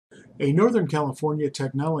A Northern California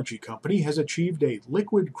technology company has achieved a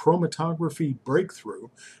liquid chromatography breakthrough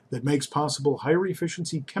that makes possible higher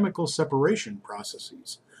efficiency chemical separation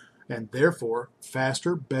processes, and therefore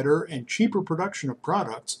faster, better, and cheaper production of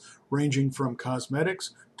products ranging from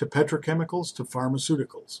cosmetics to petrochemicals to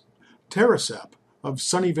pharmaceuticals. TerraSep of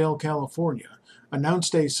Sunnyvale, California,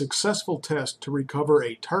 announced a successful test to recover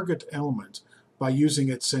a target element by using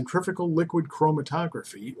its Centrifugal Liquid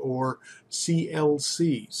Chromatography, or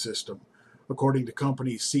CLC, system, according to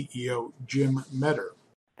company CEO Jim Meador.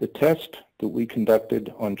 The test that we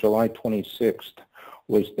conducted on July 26th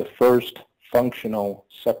was the first functional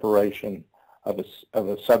separation of a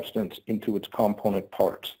substance into its component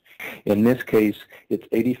parts. In this case, it's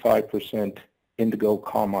 85% Indigo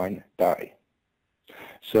Carmine dye.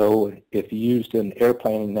 So if you used an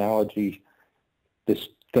airplane analogy, this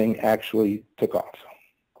thing actually took off.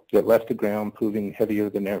 It left the ground, proving heavier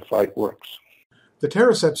than air flight works. The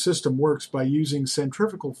TerraSep system works by using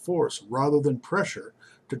centrifugal force rather than pressure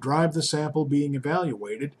to drive the sample being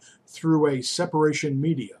evaluated through a separation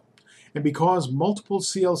media. And because multiple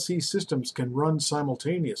CLC systems can run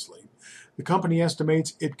simultaneously, the company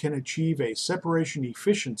estimates it can achieve a separation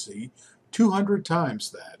efficiency 200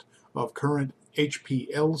 times that of current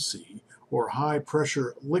HPLC, or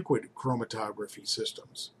high-pressure liquid chromatography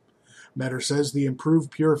systems. Meador says the improved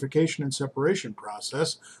purification and separation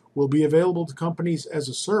process will be available to companies as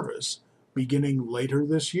a service beginning later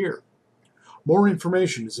this year. More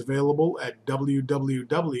information is available at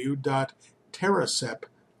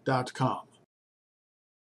www.terrasep.com.